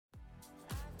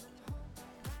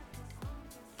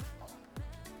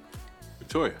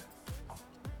Victoria,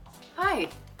 Hi.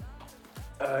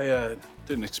 I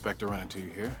didn't expect to run into you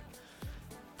here.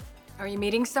 Are you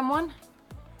meeting someone?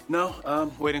 No,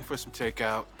 I'm waiting for some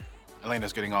takeout.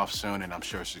 Elena's getting off soon, and I'm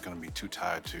sure she's gonna be too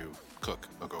tired to cook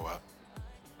or go out.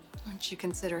 Why don't you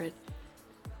consider it?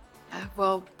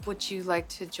 Well, would you like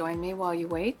to join me while you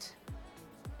wait?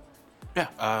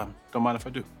 Yeah, don't mind if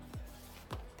I do.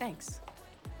 Thanks.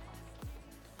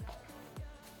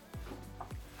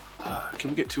 Can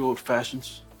we get 2 old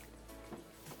fashions?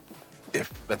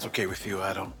 If that's okay with you,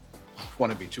 I don't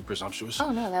want to be too presumptuous.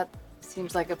 Oh, no, that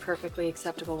seems like a perfectly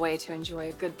acceptable way to enjoy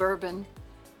a good bourbon.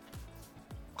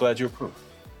 Glad you approve.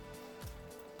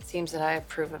 It seems that I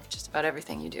approve of just about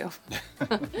everything you do.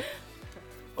 Well,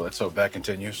 let's hope that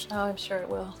continues. Oh, I'm sure it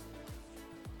will.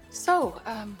 So,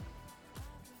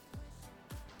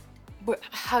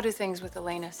 how do things with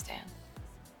Elena stand?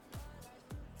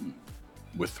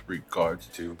 With regards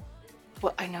to...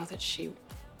 Well, I know that she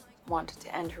wanted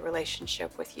to end her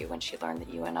relationship with you when she learned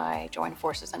that you and I joined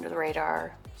forces under the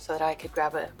radar so that I could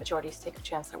grab a majority stake of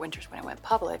Chancellor Winters when it went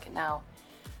public. And now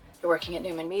you're working at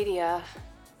Newman Media.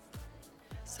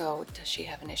 So does she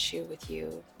have an issue with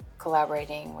you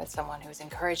collaborating with someone who's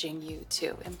encouraging you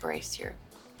to embrace your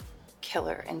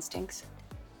killer instincts?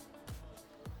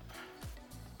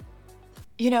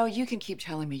 You know, you can keep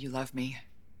telling me you love me,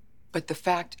 but the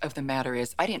fact of the matter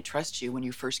is, I didn't trust you when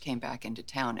you first came back into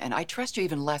town, and I trust you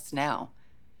even less now.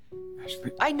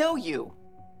 Ashley... I know you.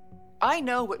 I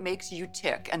know what makes you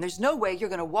tick, and there's no way you're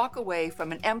gonna walk away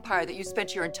from an empire that you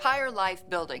spent your entire life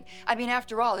building. I mean,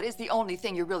 after all, it is the only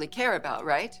thing you really care about,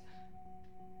 right?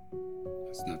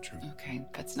 That's not true. Okay,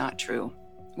 that's not true.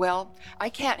 Well, I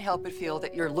can't help but feel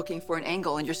that you're looking for an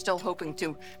angle and you're still hoping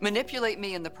to manipulate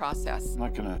me in the process. I'm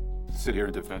not gonna sit here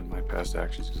and defend my past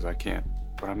actions because I can't.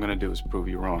 What I'm gonna do is prove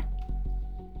you wrong.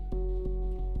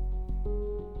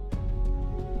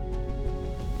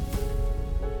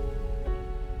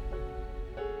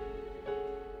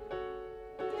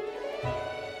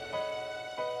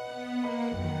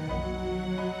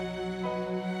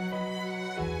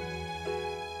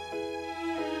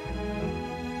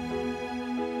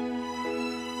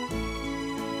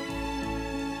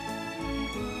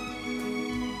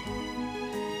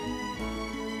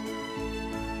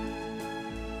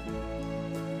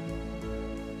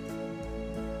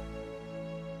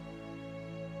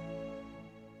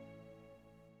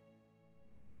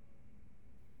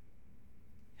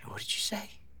 What did you say?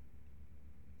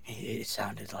 It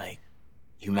sounded like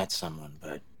you met someone,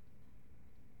 but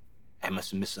I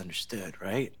must have misunderstood,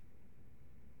 right?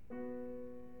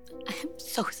 I'm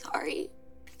so sorry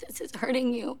if this is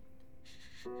hurting you.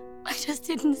 I just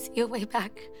didn't see a way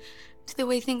back to the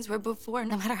way things were before,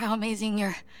 no matter how amazing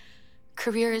your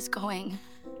career is going.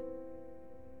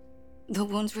 The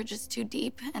wounds were just too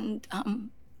deep, and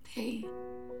they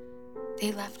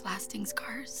left lasting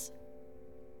scars.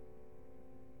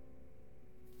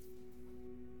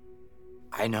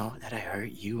 I know that I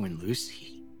hurt you and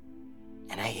Lucy,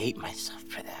 and I hate myself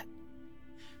for that.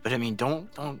 But I mean, don't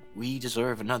we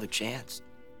deserve another chance?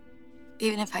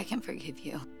 Even if I can forgive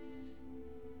you,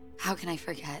 how can I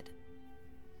forget?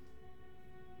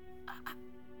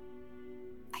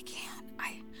 I can't.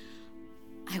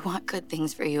 I want good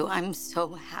things for you. I'm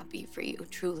so happy for you,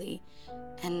 truly.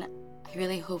 And I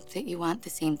really hope that you want the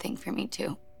same thing for me,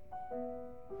 too.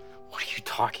 What are you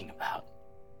talking about?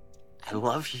 I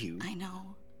love you. I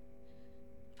know.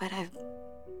 But I've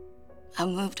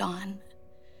moved on,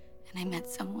 and I met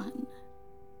someone,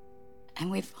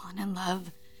 and we've fallen in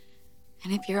love.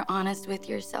 And if you're honest with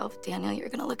yourself, Daniel, you're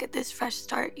gonna look at this fresh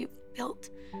start you've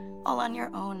built all on your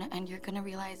own, and you're gonna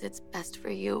realize it's best for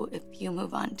you if you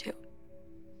move on too.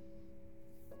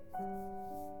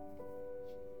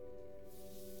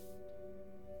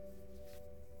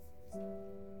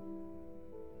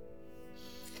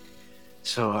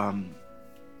 So,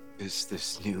 is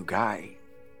this new guy?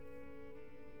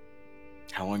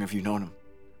 How long have you known him?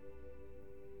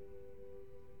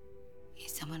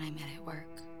 He's someone I met at work.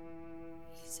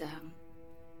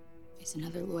 He's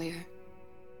another lawyer.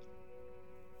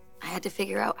 I had to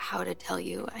figure out how to tell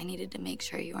you. I needed to make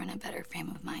sure you were in a better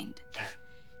frame of mind.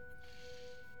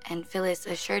 And Phyllis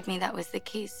assured me that was the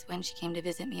case when she came to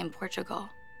visit me in Portugal.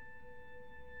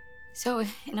 So,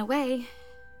 in a way,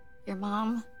 your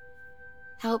mom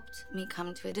helped me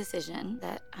come to a decision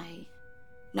that I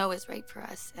know is right for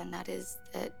us, and that is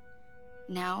that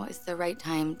now is the right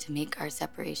time to make our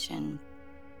separation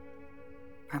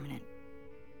permanent.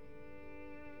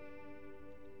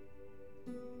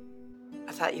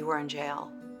 I thought you were in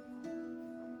jail.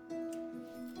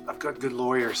 I've got good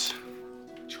lawyers.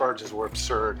 Charges were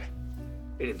absurd.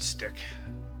 They didn't stick.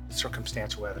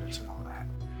 circumstantial evidence and all that,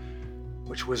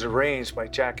 which was arranged by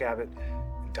Jack Abbott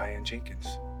and Diane Jenkins.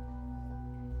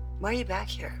 Why are you back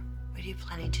here? What are you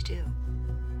planning to do?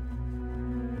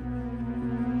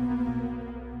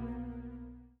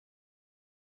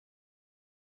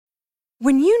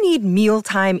 When you need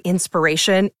mealtime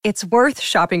inspiration, it's worth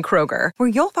shopping Kroger, where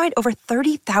you'll find over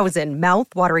 30,000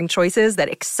 mouth-watering choices that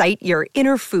excite your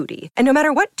inner foodie. And no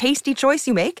matter what tasty choice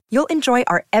you make, you'll enjoy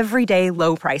our everyday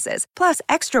low prices, plus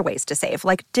extra ways to save,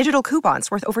 like digital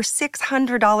coupons worth over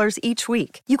 $600 each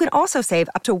week. You can also save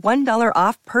up to $1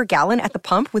 off per gallon at the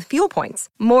pump with fuel points.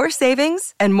 More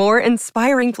savings and more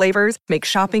inspiring flavors make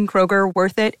shopping Kroger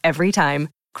worth it every time.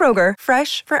 Kroger,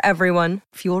 fresh for everyone.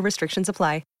 Fuel restrictions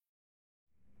apply.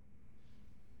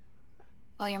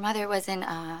 Well, your mother wasn't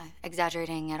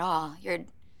exaggerating at all. You're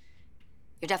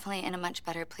definitely in a much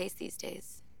better place these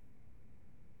days.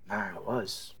 Nah, it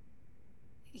was.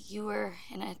 You were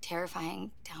in a terrifying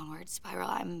downward spiral.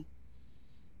 I'm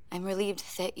relieved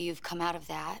that you've come out of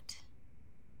that.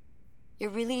 You're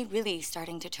really, really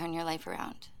starting to turn your life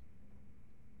around.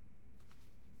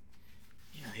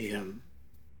 Yeah,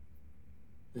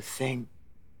 the thing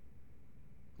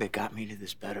that got me to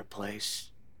this better place,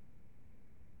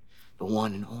 the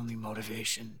one and only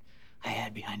motivation I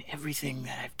had behind everything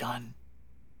that I've done,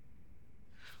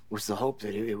 was the hope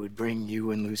that it would bring you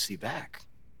and Lucy back.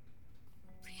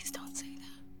 Please don't say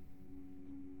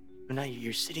that. But now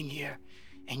you're sitting here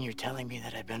and you're telling me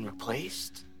that I've been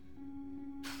replaced?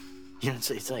 You know,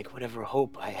 it's like whatever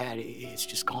hope I had, it's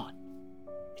just gone.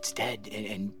 It's dead,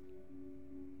 and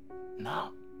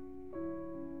no.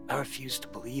 I refuse to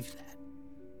believe that.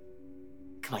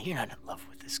 Come on, you're not in love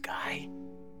with this guy.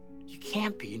 You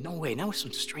can't be. No way. Not with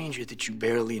some stranger that you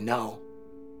barely know.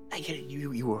 I get it.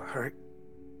 You were hurt.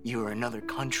 You were in another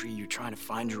country. You're trying to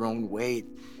find your own way.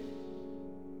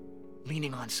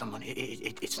 Leaning on someone,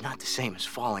 it's not the same as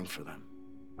falling for them.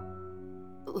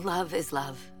 Love is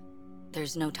love.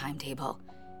 There's no timetable.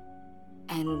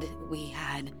 And we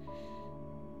had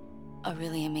a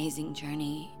really amazing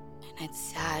journey. And it's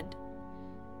sad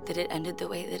that it ended the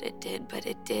way that it did, but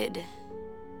it did.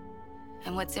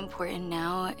 And what's important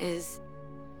now is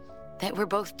that we're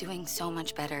both doing so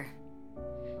much better.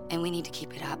 And we need to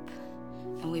keep it up.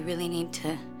 And we really need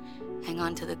to hang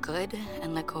on to the good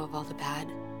and let go of all the bad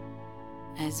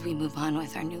as we move on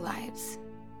with our new lives.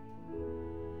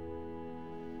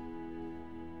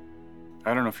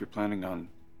 I don't know if you're planning on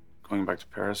going back to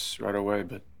Paris right away,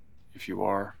 but if you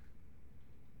are,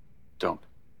 don't.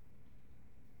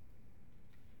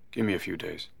 Give me a few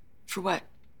days. For what?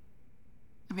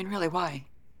 I mean, really, why?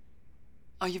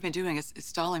 All you've been doing is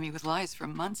stalling me with lies for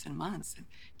months and months and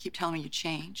keep telling me you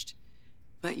changed,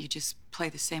 but you just play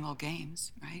the same old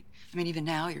games, right? I mean, even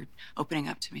now you're opening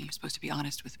up to me. You're supposed to be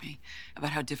honest with me about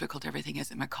how difficult everything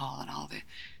is at McCall and all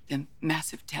the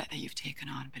massive debt that you've taken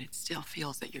on, but it still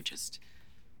feels that you're just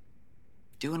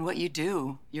doing what you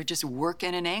do. You're just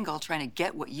working an angle, trying to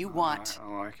get what you want.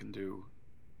 All I can do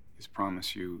is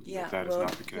promise you Yeah, that is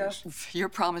not the case. Your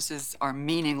promises are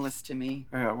meaningless to me.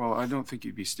 Yeah, well, I don't think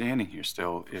you'd be standing here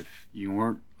still if you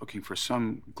weren't looking for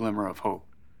some glimmer of hope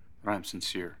that I'm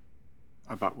sincere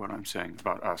about what I'm saying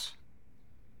about us.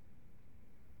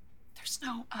 There's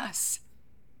no us.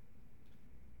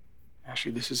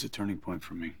 Ashley, this is a turning point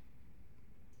for me.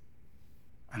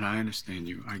 And I understand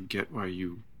you. I get why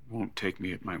you won't take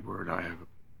me at my word. I have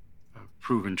a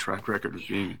proven track record of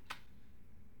being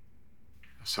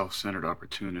a self-centered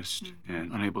opportunist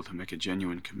and unable to make a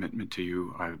genuine commitment to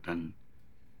you. I've been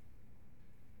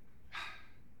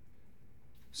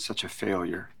such a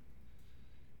failure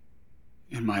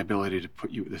in my ability to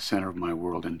put you at the center of my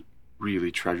world and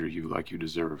really treasure you like you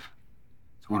deserve.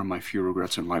 It's one of my few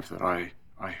regrets in life that I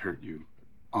hurt you.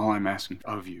 All I'm asking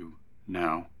of you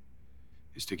now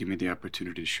is to give me the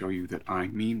opportunity to show you that I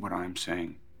mean what I'm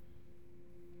saying.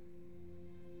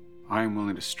 I am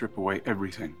willing to strip away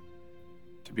everything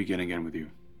to begin again with you.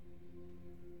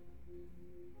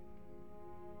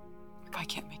 Look, I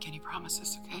can't make any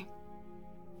promises, okay?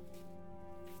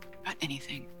 About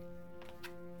anything.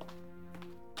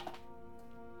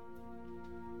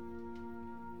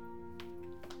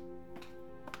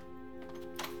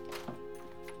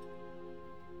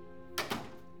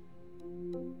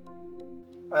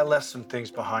 I left some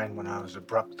things behind when I was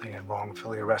abruptly and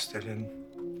wrongfully arrested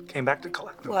and came back to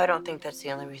collect them. Well, I don't think that's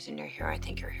the only reason you're here. I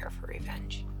think you're here for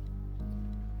revenge.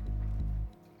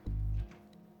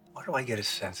 Why do I get a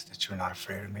sense that you're not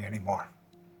afraid of me anymore?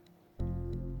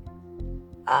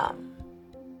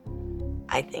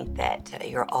 I think that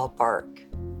you're all bark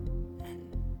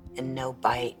and no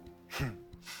bite.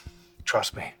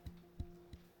 Trust me.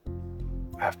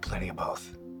 I have plenty of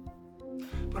both.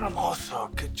 But I'm also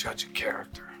a good judge of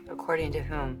character. According to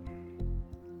whom?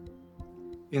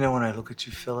 You know, when I look at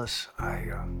you, Phyllis, I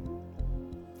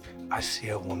see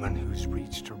a woman who's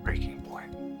reached her breaking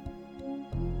point.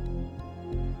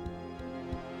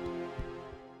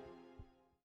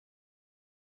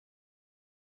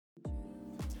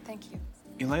 Thank you.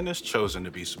 Elena's chosen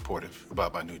to be supportive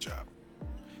about my new job.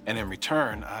 And in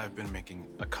return, I've been making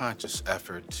a conscious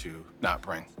effort to not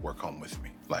bring work home with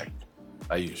me like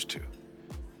I used to.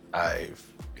 I've,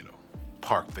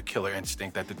 parked the killer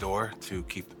instinct at the door to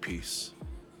keep the peace.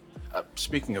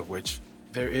 Speaking of which,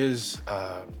 there is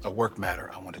a work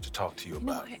matter I wanted to talk to you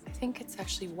about. I think it's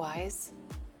actually wise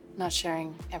not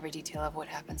sharing every detail of what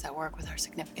happens at work with our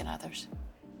significant others.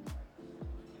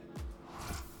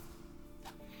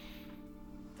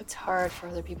 It's hard for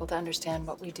other people to understand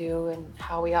what we do and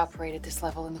how we operate at this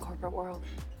level in the corporate world.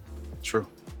 True.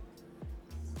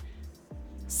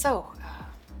 So,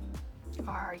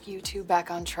 are you two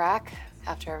back on track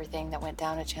after everything that went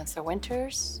down at Chancellor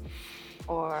Winters?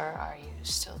 Or are you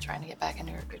still trying to get back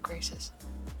into your good graces?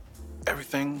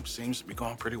 Everything seems to be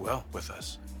going pretty well with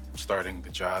us. Starting the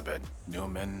job at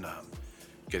Newman,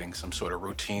 getting some sort of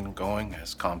routine going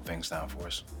has calmed things down for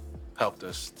us. Helped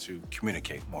us to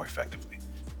communicate more effectively.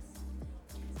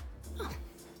 Oh,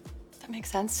 that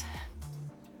makes sense.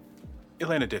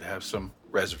 Elena did have some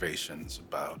reservations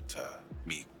about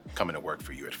me coming to work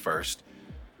for you at first.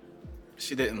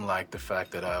 She didn't like the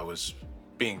fact that I was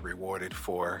being rewarded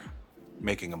for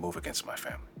making a move against my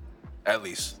family. At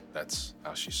least, that's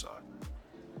how she saw it.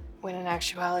 When in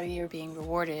actuality, you're being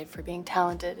rewarded for being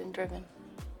talented and driven.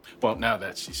 Well, now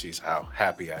that she sees how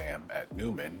happy I am at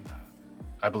Newman,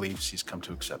 I believe she's come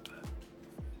to accept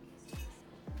that.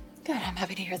 Good, I'm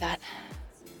happy to hear that.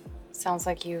 Sounds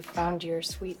like you've found your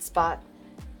sweet spot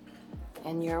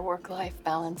in your work-life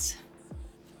balance.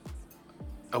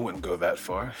 I wouldn't go that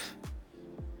far.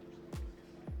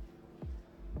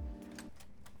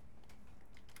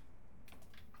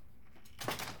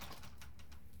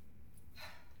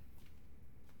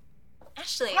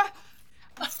 Ashley.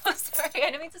 Oh, sorry, I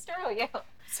didn't mean to startle you.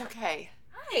 It's okay.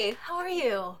 Hi, how are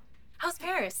you? How's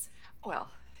Paris?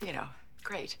 Well,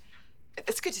 great.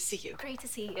 It's good to see you. Great to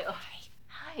see you. Hi.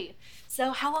 Hi.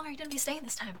 So, how long are you going to be staying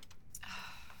this time?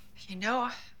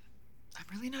 I'm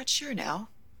really not sure now.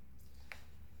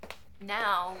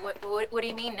 Now? What do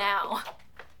you mean now?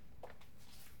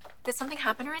 Did something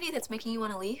happen already that's making you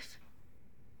want to leave?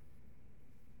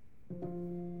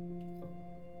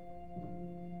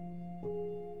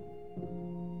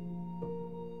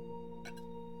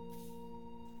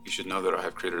 You should know that I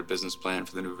have created a business plan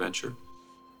for the new venture.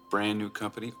 Brand new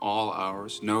company, all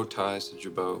ours, no ties to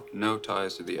Jabot, no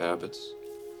ties to the Abbotts.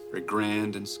 Very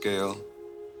grand in scale.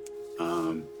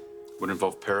 Would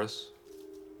involve Paris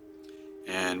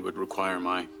and would require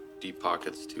my deep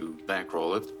pockets to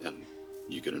bankroll it, and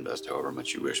you could invest however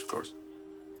much you wish, of course.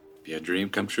 Be a dream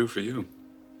come true for you.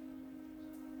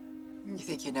 You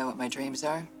think you know what my dreams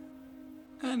are?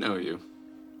 I know you.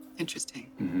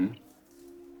 Interesting. Mm-hmm.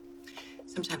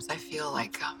 Sometimes I feel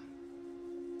like I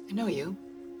know you.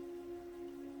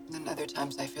 And then other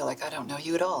times I feel like I don't know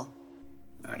you at all.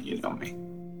 You know me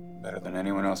better than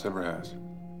anyone else ever has.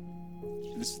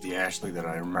 This is the Ashley that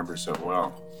I remember so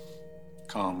well.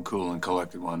 Calm, cool, and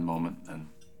collected one moment, and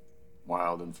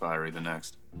wild and fiery the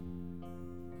next.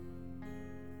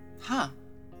 Huh.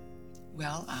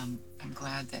 Well, I'm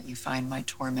glad that you find my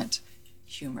torment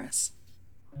humorous.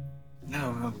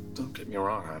 No, don't get me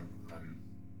wrong. I'm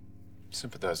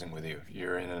sympathizing with you.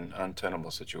 You're in an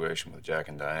untenable situation with Jack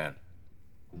and Diane.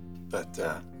 But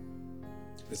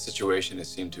this situation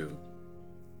has seemed to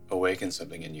awaken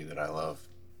something in you that I love.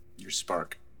 Your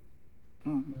spark.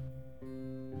 Mm.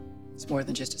 It's more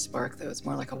than just a spark, though. It's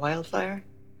more like a wildfire.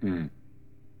 Hmm.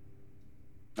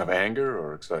 Of anger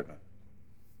or excitement?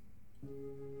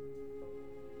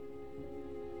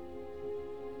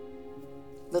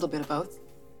 A little bit of both.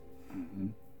 Mm-hmm.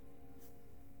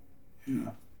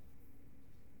 Yeah.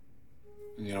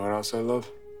 And you know what else I love?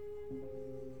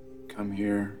 Come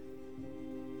here,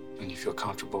 and you feel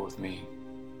comfortable with me.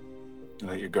 You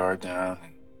let your guard down,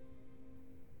 and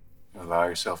you allow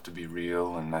yourself to be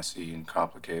real and messy and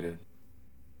complicated.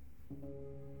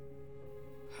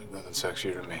 There's nothing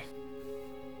sexier to me.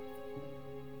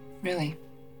 Really?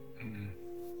 Mm-hmm.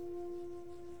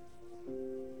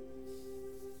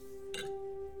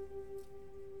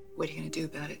 What are you going to do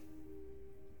about it?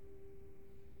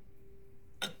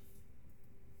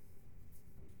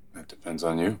 That depends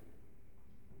on you.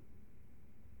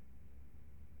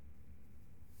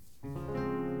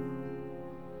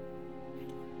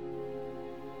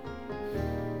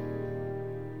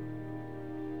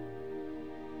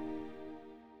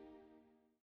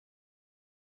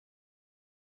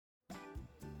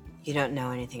 You don't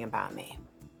know anything about me.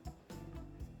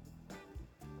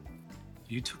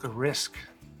 You took a risk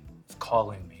of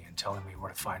calling me and telling me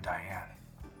where to find Diane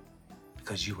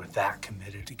because you were that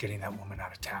committed to getting that woman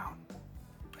out of town.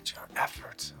 But your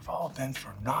efforts have all been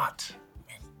for naught.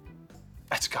 I mean,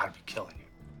 that's got to be killing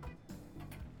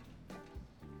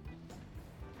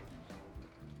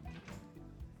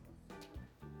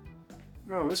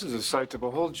you. Oh, this is a sight to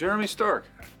behold. Jeremy Stark.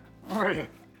 How are you?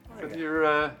 You're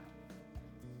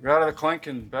out of the clink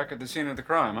and back at the scene of the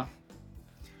crime, huh?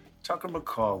 Tucker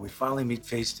McCall, we finally meet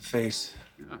face to face.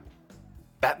 Yeah.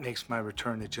 That makes my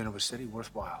return to Genova City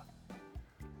worthwhile.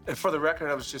 And for the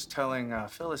record, I was just telling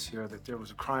Phyllis here that there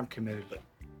was a crime committed, but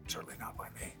certainly not by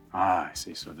me. Ah, I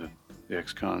see. So the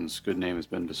ex-con's good name has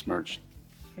been besmirched.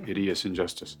 Hideous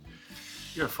injustice.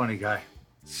 You're a funny guy.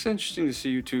 It's interesting to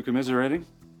see you two commiserating.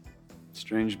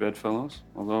 Strange bedfellows.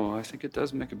 Although I think it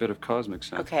does make a bit of cosmic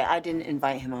sense. Okay, I didn't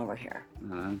invite him over here.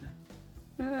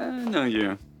 No,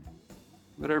 you.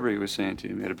 Whatever he was saying to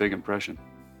you made a big impression.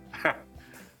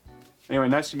 Anyway,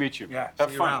 nice to meet you. Yeah, Have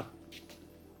see you fun. around.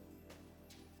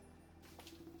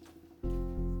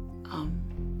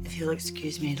 If you'll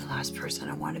excuse me, the last person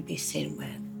I want to be seen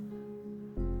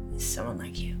with is someone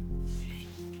like you.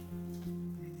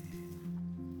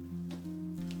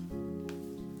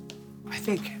 I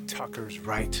think Tucker's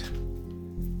right.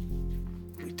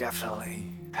 We definitely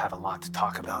have a lot to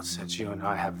talk about since you and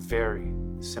I have very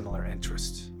similar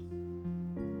interests.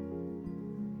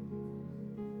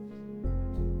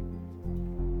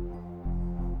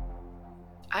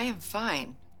 I am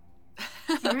fine.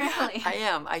 Really? I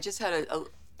am. I just had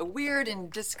a weird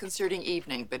and disconcerting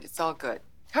evening, but it's all good.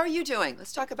 How are you doing?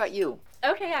 Let's talk about you.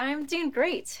 Okay, I'm doing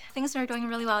great. Things are going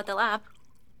really well at the lab.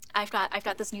 I've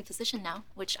got this new position now,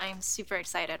 which I'm super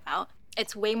excited about.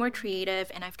 It's way more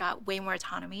creative and I've got way more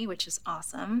autonomy, which is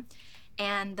awesome.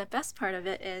 And the best part of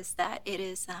it is that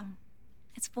it's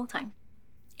full-time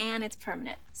and it's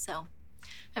permanent. So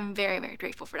I'm very, very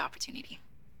grateful for the opportunity.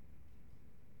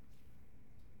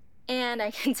 And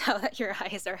I can tell that your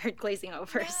eyes are glazing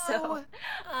over, so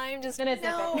I'm just gonna zip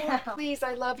it now. Please,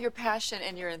 I love your passion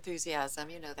and your enthusiasm.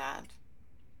 You know that.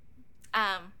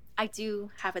 I do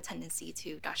have a tendency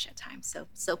to gush at times,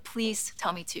 so please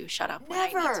tell me to shut up when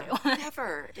I Never, need to.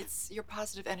 never. It's your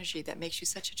positive energy that makes you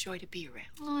such a joy to be around.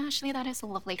 Well, actually, that is a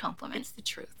lovely compliment. It's the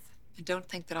truth. And don't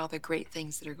think that all the great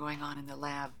things that are going on in the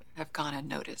lab have gone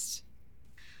unnoticed.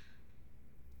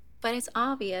 But it's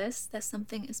obvious that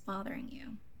something is bothering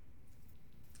you.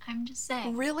 I'm just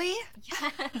saying. Really?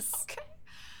 Yes. Okay.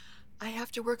 I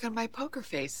have to work on my poker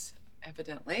face,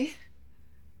 evidently.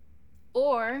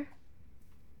 Or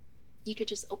you could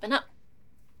just open up.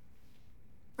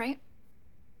 Right?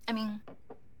 I mean,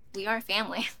 we are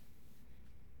family.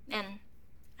 And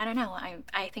I don't know,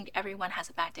 I think everyone has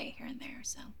a bad day here and there,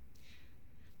 so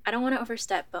I don't want to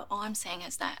overstep, but all I'm saying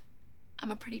is that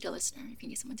I'm a pretty good listener if you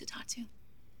need someone to talk to.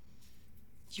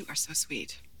 You are so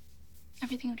sweet.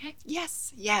 Everything okay?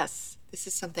 Yes, yes. This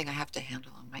is something I have to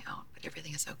handle on my own, but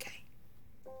everything is okay.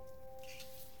 Okay.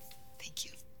 Thank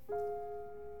you.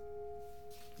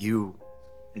 You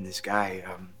and this guy,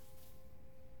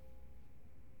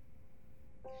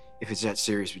 if it's that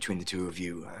serious between the two of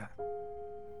you,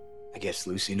 I guess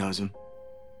Lucy knows him.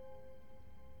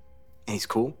 And he's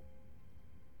cool?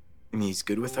 I mean, he's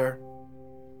good with her?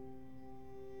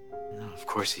 No, of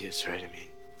course he is, right? I mean,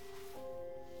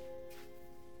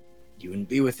 you wouldn't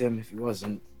be with him if he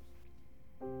wasn't.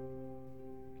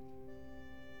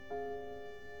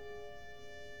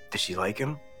 Does she like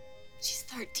him? She's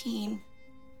 13.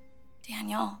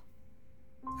 Daniel,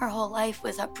 her whole life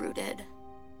was uprooted.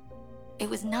 It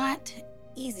was not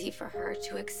easy for her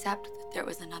to accept that there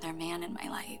was another man in my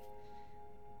life.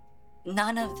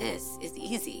 None of this is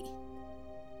easy.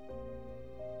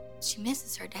 She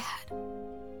misses her dad.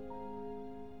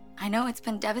 I know it's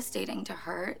been devastating to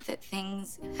her that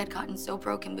things had gotten so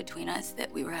broken between us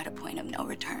that we were at a point of no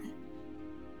return.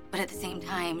 But at the same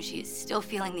time, she is still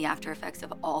feeling the after effects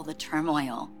of all the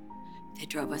turmoil that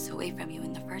drove us away from you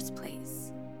in the first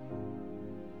place.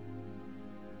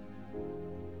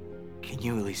 Can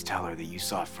you at least tell her that you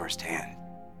saw it firsthand?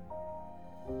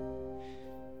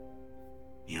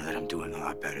 You know that I'm doing a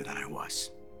lot better than I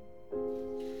was.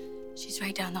 She's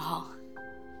right down the hall.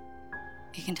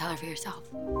 You can tell her for yourself.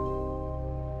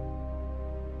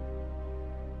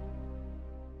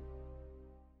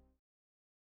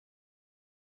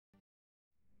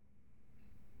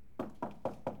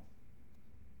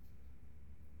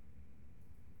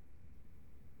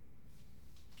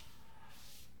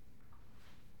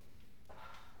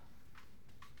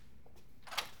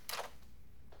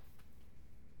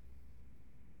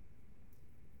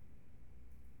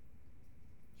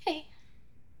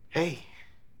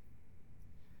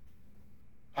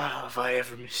 if I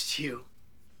ever missed you.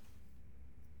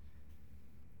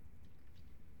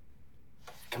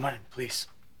 Come on in, please.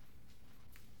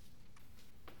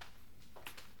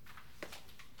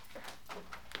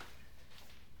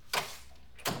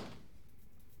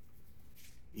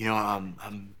 You know,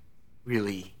 I'm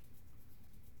really,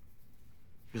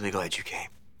 really glad you came.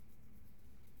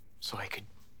 So I could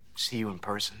see you in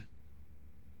person.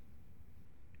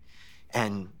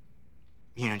 And,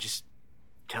 you know, just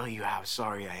tell you how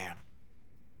sorry I am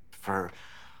for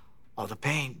all the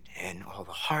pain and all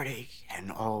the heartache and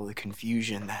all the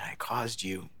confusion that I caused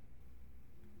you.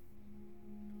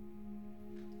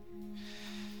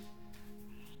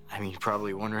 I mean, you're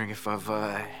probably wondering if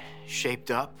I've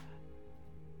shaped up,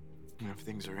 you know, if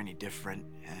things are any different,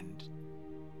 and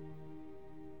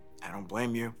I don't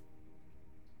blame you.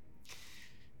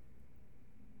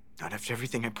 Not after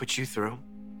everything I put you through.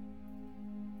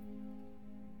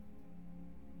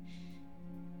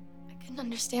 I couldn't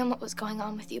understand what was going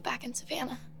on with you back in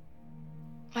Savannah.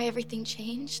 Why everything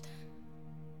changed.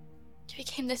 You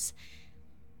became this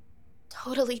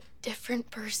totally different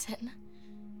person.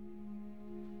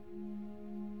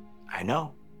 I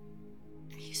know.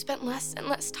 You spent less and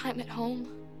less time at home.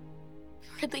 We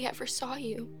hardly ever saw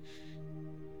you.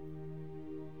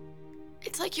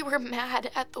 It's like you were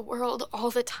mad at the world all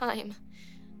the time.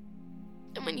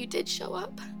 And when you did show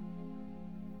up,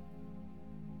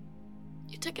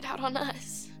 you took it out on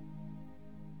us.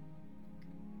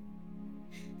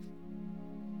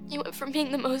 You went from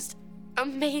being the most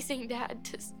amazing dad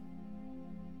to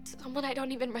someone I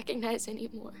don't even recognize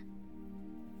anymore.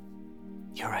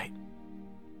 You're right.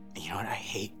 You know what? I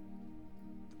hate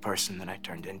the person that I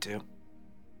turned into.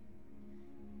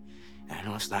 And I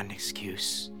know it's not an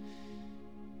excuse.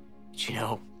 But you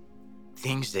know,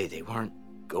 things, they weren't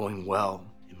going well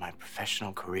in my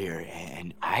professional career,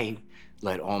 and I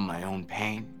let all my own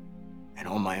pain and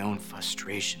all my own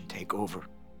frustration take over.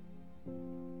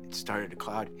 It started to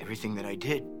cloud everything that I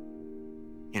did.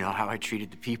 You know, how I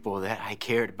treated the people that I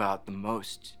cared about the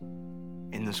most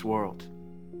in this world.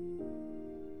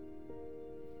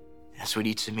 That's what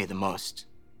eats at me the most.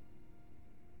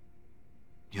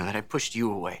 You know, that I pushed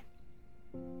you away.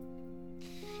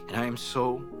 And I am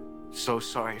so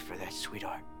sorry for that,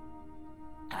 sweetheart.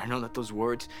 And I know that those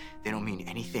words, they don't mean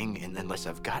anything unless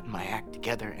I've gotten my act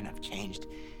together and I've changed.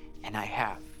 And I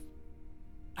have.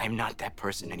 I'm not that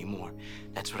person anymore.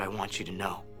 That's what I want you to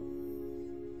know.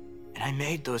 And I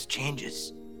made those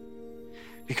changes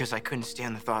because I couldn't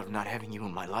stand the thought of not having you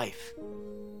in my life.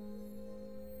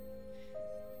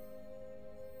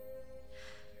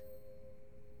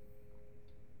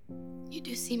 You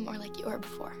do seem more like you were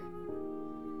before.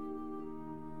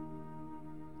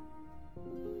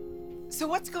 So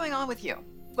what's going on with you?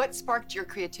 What sparked your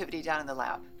creativity down in the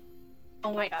lab?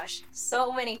 Oh my gosh,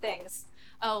 so many things.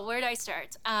 Oh, where did I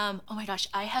start? Oh my gosh,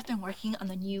 I have been working on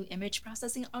the new image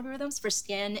processing algorithms for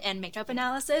skin and makeup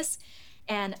analysis.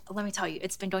 And let me tell you,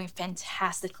 it's been going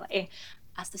fantastically.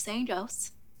 As the saying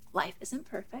goes, life isn't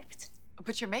perfect.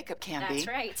 But your makeup can be. That's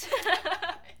right.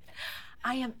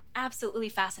 I am absolutely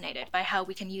fascinated by how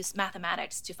we can use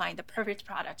mathematics to find the perfect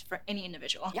product for any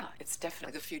individual. Yeah, it's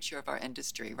definitely the future of our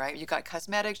industry, right? You got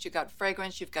cosmetics, you got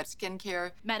fragrance, you've got skincare.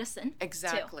 Medicine.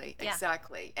 Exactly, too. Yeah.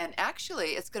 exactly. And actually,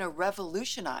 it's going to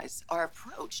revolutionize our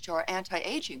approach to our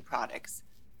anti-aging products.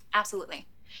 Absolutely.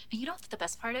 And you know what the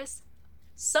best part is?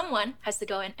 Someone has to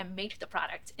go in and make the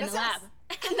product in the lab.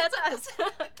 And that's us.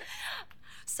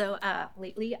 So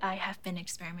lately, I have been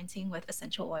experimenting with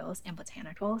essential oils and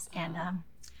botanicals, and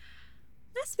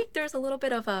last week there was a little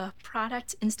bit of a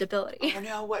product instability. Oh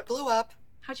no, what blew up?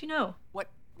 How'd you know? What?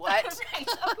 Right,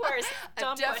 of course.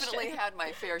 I've definitely had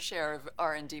my fair share of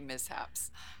R&D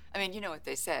mishaps. I mean, you know what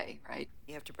they say, right?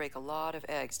 You have to break a lot of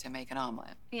eggs to make an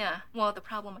omelet. Yeah, well, the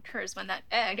problem occurs when that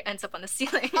egg ends up on the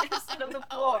ceiling instead of the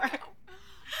floor.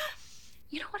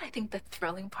 You know what I think the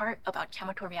thrilling part about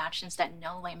chemical reactions that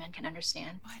no layman can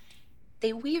understand? What?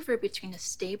 They waver between the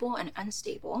stable and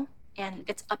unstable, and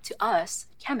it's up to us,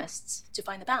 chemists, to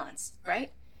find the balance,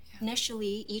 right? Yeah.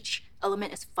 Initially, each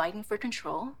element is fighting for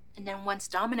control, and then once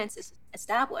dominance is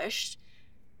established,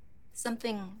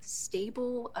 something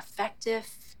stable,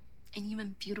 effective, and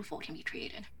even beautiful can be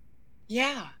created.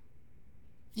 Yeah.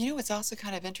 You know, it's also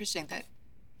kind of interesting that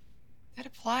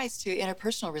applies to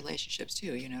interpersonal relationships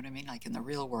too, you know what I mean? Like in the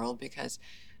real world, because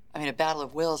I mean, a battle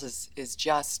of wills is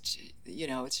just, you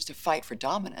know, it's just a fight for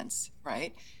dominance,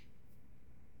 right?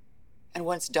 And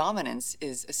once dominance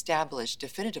is established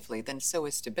definitively, then so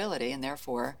is stability, and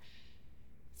therefore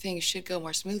things should go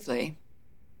more smoothly.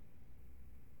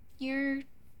 You're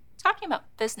talking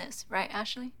about business, right,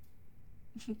 Ashley?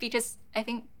 Because I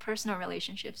think personal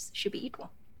relationships should be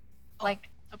equal. Like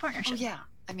a partnership. Oh, yeah.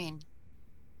 I mean,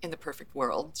 in the perfect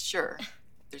world, sure.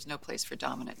 There's no place for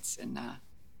dominance in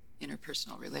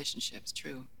interpersonal relationships,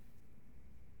 true.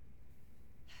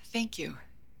 Thank you.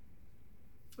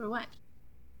 For what?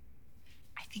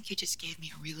 I think you just gave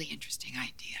me a really interesting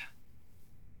idea.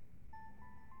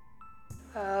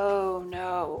 Oh,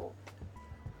 no.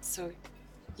 So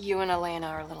you and Elena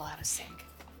are a little out of sync.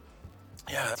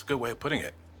 Yeah, that's a good way of putting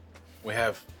it. We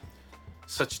have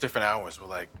such different hours. We're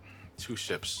like two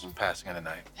ships passing in the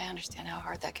night. I understand how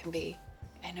hard that can be.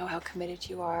 I know how committed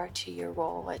you are to your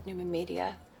role at Newman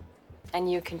Media.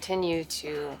 And you continue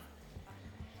to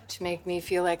make me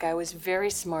feel like I was very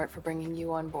smart for bringing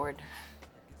you on board.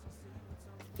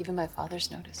 Even my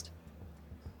father's noticed.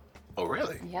 Oh,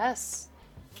 really? Yes.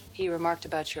 He remarked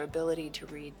about your ability to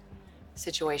read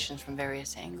situations from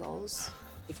various angles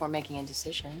before making a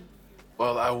decision.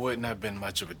 Well, I wouldn't have been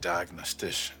much of a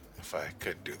diagnostician if I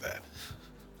could do that.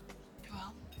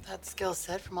 Well, that skill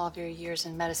set from all of your years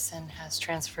in medicine has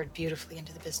transferred beautifully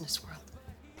into the business world.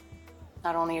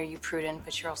 Not only are you prudent,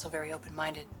 but you're also very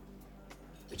open-minded,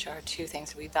 which are two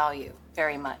things that we value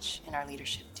very much in our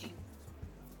leadership team.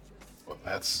 Well,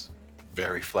 that's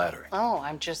very flattering. Oh,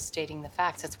 I'm just stating the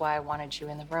facts. That's why I wanted you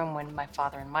in the room when my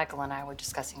father and Michael and I were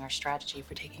discussing our strategy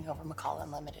for taking over McCall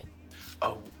Unlimited.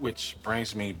 Oh, which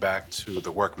brings me back to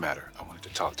the work matter I wanted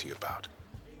to talk to you about.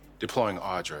 Deploying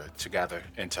Audra to gather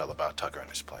intel about Tucker and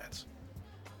his plans.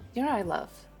 You know what I love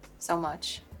so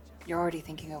much? You're already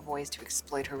thinking of ways to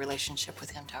exploit her relationship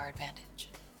with him to our advantage.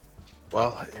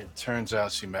 Well, it turns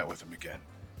out she met with him again.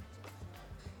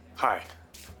 Hi.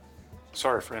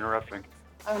 Sorry for interrupting.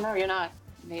 Oh, no, you're not.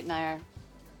 Nate and I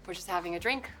we're just having a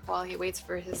drink while he waits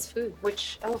for his food,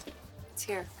 which, oh, it's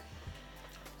here.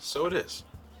 So it is.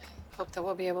 Hope that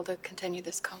we'll be able to continue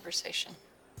this conversation.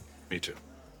 Me too.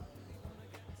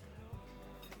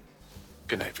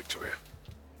 Good night, Victoria.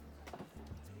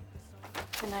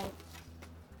 Good night.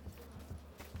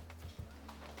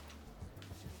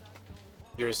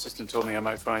 Your assistant told me I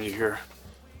might find you here.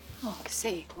 Oh, I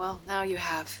see. Well, now you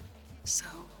have. So,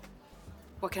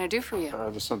 what can I do for you?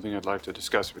 There's something I'd like to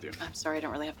discuss with you. I'm sorry, I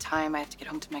don't really have time. I have to get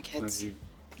home to my kids.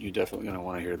 You're definitely gonna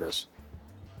want to hear this.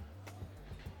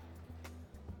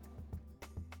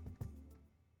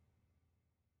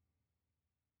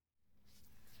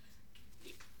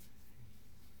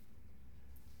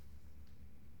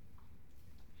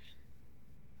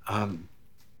 I'm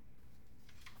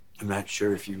not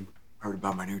sure if you heard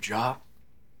about my new job.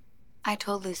 I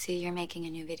told Lucy you're making a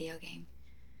new video game.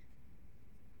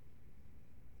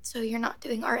 So you're not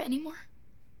doing art anymore?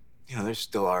 You know, there's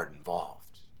still art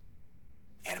involved.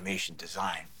 Animation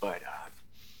design, but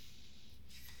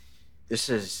this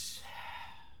is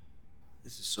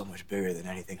so much bigger than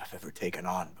anything I've ever taken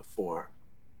on before.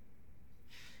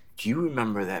 Do you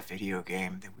remember that video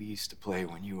game that we used to play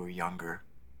when you were younger?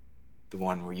 The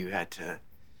one where you had to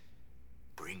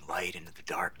bring light into the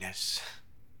darkness?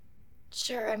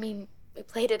 Sure, I mean, we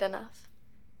played it enough.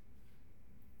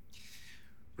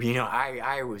 Well, you know,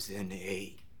 I was in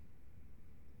a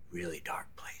really dark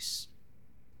place.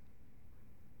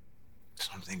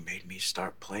 Something made me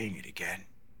start playing it again.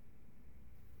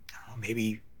 I don't know,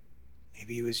 maybe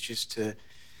it was just to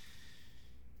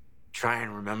try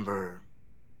and remember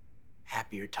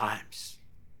happier times.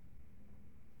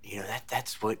 You know,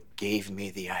 that's what gave me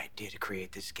the idea to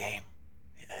create this game.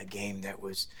 A game that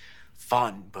was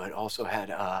fun, but also had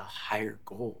a higher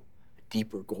goal, a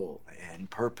deeper goal and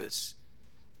purpose.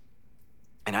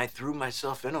 And I threw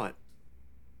myself into it.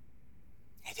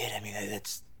 I did. I mean,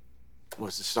 that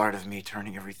was the start of me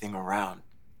turning everything around.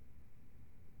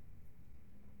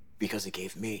 Because it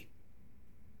gave me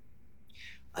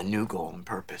a new goal and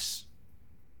purpose.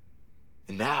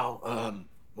 And now,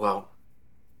 well,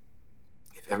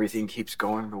 if everything keeps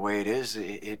going the way it is,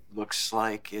 it looks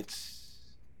like it's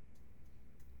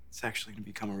actually going to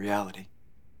become a reality.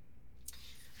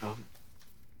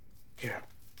 Here,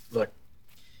 look.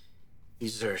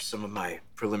 These are some of my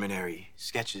preliminary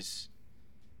sketches.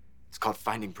 It's called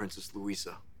Finding Princess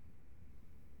Louisa.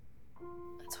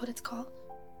 That's what it's called?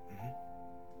 Mm-hmm.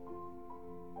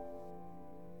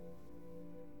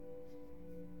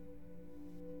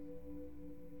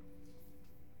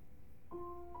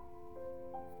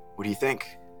 What do you think?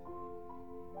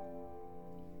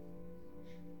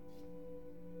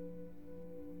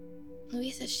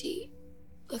 Louisa, she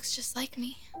looks just like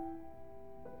me.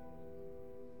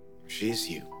 She's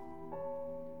you.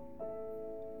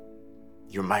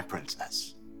 You're my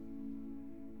princess.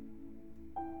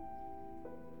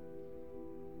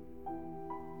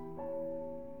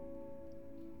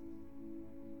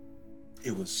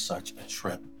 It was such a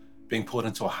trip. Being pulled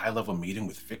into a high-level meeting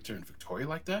with Victor and Victoria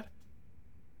like that.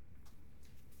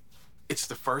 It's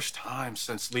the first time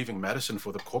since leaving medicine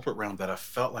for the corporate realm that I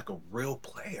felt like a real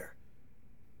player.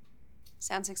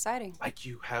 Sounds exciting. Like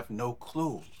you have no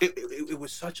clue. It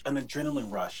was such an adrenaline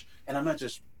rush. And I'm not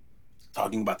just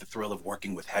talking about the thrill of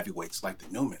working with heavyweights like the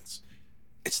Newmans.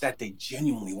 It's that they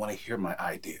genuinely want to hear my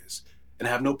ideas and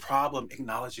have no problem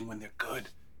acknowledging when they're good.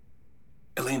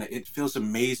 Elena, it feels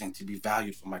amazing to be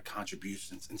valued for my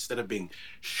contributions instead of being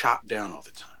shot down all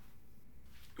the time.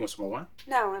 You want some more wine?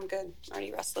 No, I'm good.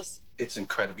 Already restless. It's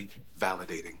incredibly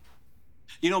validating.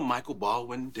 You know, Michael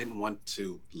Baldwin didn't want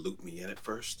to loop me in at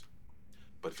first,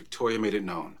 but Victoria made it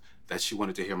known that she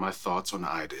wanted to hear my thoughts on the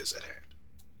ideas at hand.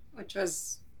 Which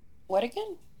was what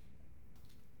again?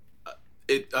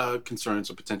 It concerns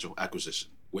a potential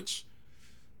acquisition. Which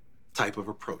type of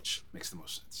approach makes the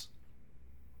most sense?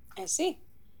 I see.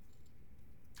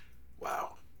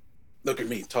 Wow. Look at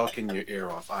me talking your ear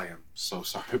off. I am so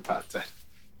sorry about that.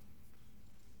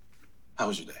 How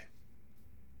was your day?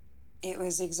 It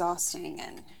was exhausting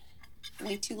and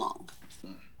way too long.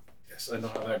 Yes, I know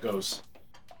how that goes.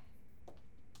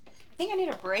 I think I need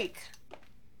a break.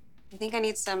 I think I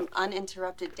need some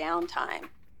uninterrupted downtime.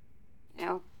 You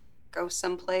know, go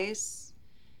someplace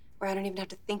where I don't even have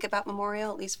to think about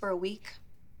Memorial, at least for a week,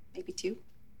 maybe 2.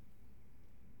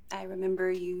 I remember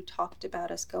you talked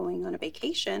about us going on a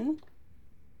vacation.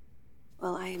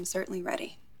 Well, I am certainly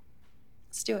ready.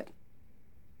 Let's do it.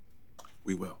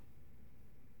 We will.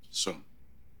 Soon.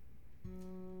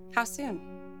 How soon?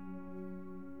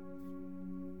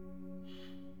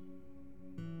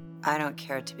 I don't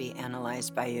care to be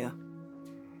analyzed by you.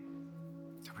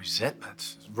 The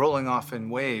resentment's rolling off in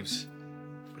waves,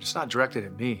 but it's not directed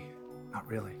at me. Not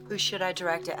really. Who should I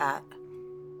direct it at?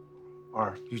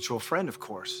 Our mutual friend, of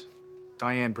course.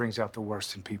 Diane brings out the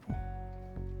worst in people.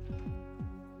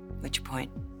 Which point?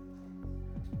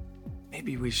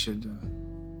 Maybe we should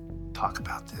talk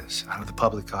about this out of the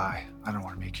public eye. I don't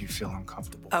want to make you feel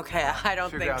uncomfortable. Okay, I don't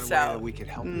Figure think out a so. way that we could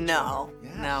help each No, other.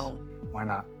 Yes. no. Why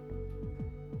not?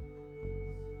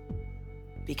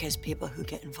 Because people who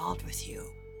get involved with you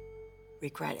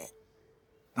regret it.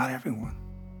 Not everyone.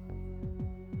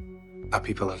 Not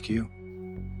people like you.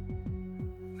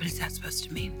 What is that supposed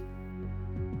to mean?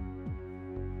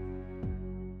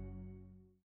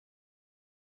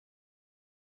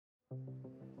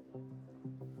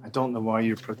 I don't know why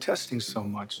you're protesting so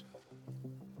much.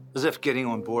 As if getting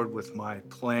on board with my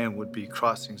plan would be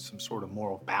crossing some sort of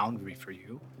moral boundary for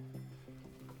you.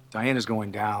 Diana's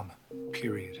going down,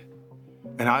 period.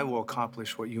 And I will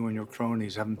accomplish what you and your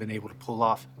cronies haven't been able to pull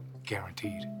off,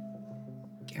 guaranteed.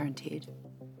 Guaranteed.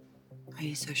 Are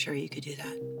you so sure you could do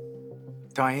that?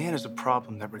 Diane is a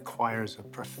problem that requires a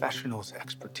professional's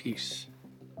expertise.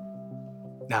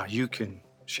 Now, you can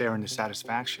share in the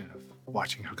satisfaction of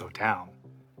watching her go down,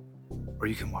 or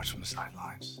you can watch from the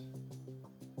sidelines.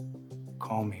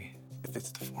 Call me if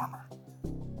it's the former.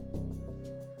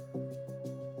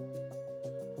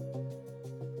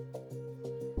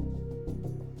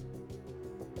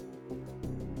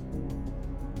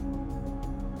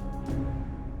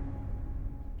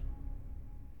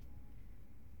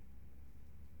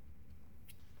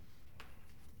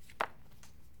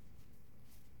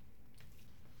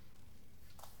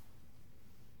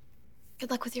 Good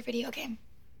luck with your video game.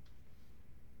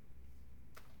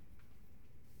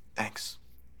 Thanks.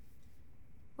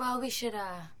 Well, we should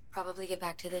probably get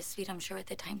back to this suite. I'm sure with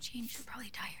the time change, you're probably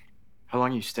tired. How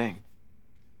long are you staying?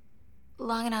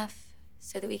 Long enough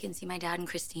so that we can see my dad and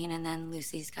Christine, and then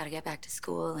Lucy's got to get back to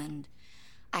school, and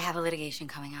I have a litigation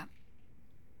coming up.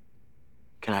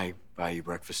 Can I buy you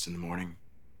breakfast in the morning?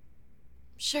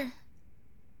 Sure.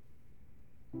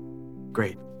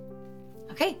 Great.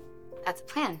 Okay, that's a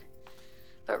plan.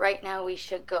 But right now we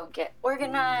should go get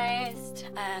organized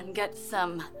and get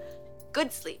some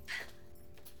good sleep.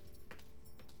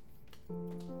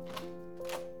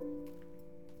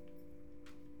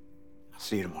 I'll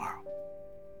see you tomorrow.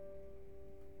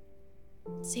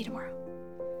 See you tomorrow.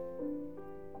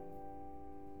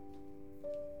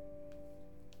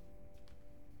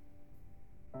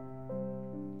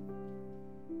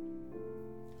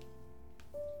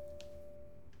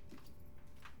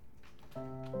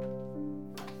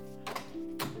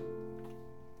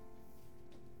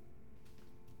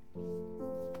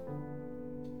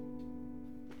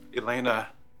 Elena,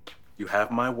 you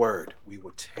have my word. We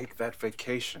will take that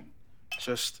vacation.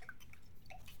 Just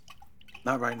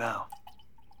not right now.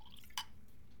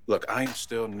 Look, I am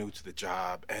still new to the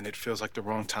job, and it feels like the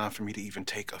wrong time for me to even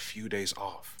take a few days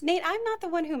off. Nate, I'm not the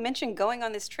one who mentioned going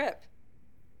on this trip.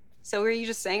 So were you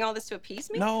just saying all this to appease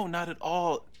me? No, not at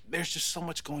all. There's just so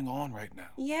much going on right now.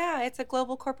 Yeah, it's a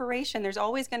global corporation. There's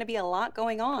always going to be a lot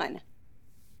going on.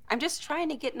 I'm just trying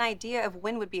to get an idea of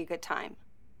when would be a good time.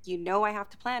 You know I have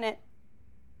to plan it.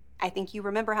 I think you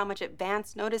remember how much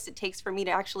advance notice it takes for me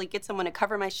to actually get someone to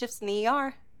cover my shifts in the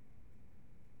ER.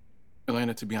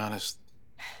 Elena, to be honest,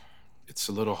 it's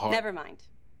a little hard. Never mind.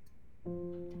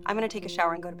 I'm going to take a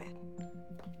shower and go to bed.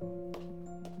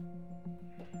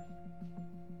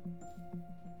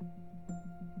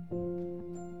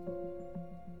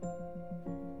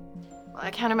 Well,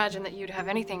 I can't imagine that you'd have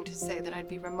anything to say that I'd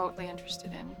be remotely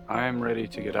interested in. I am ready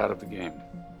to get out of the game.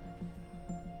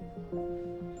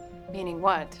 Meaning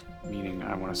what? Meaning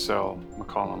I want to sell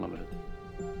McCall Unlimited.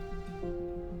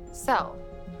 Sell.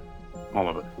 All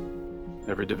of it.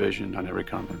 Every division on every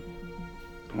continent.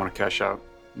 I want to cash out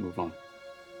and move on.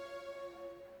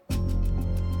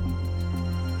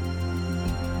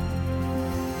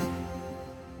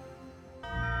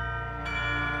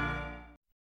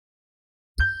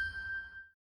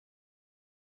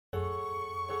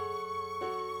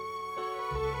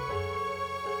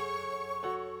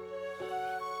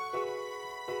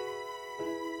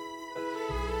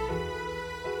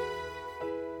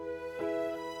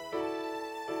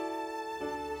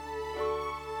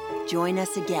 Join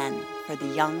us again for The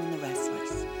Young and the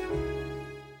Restless.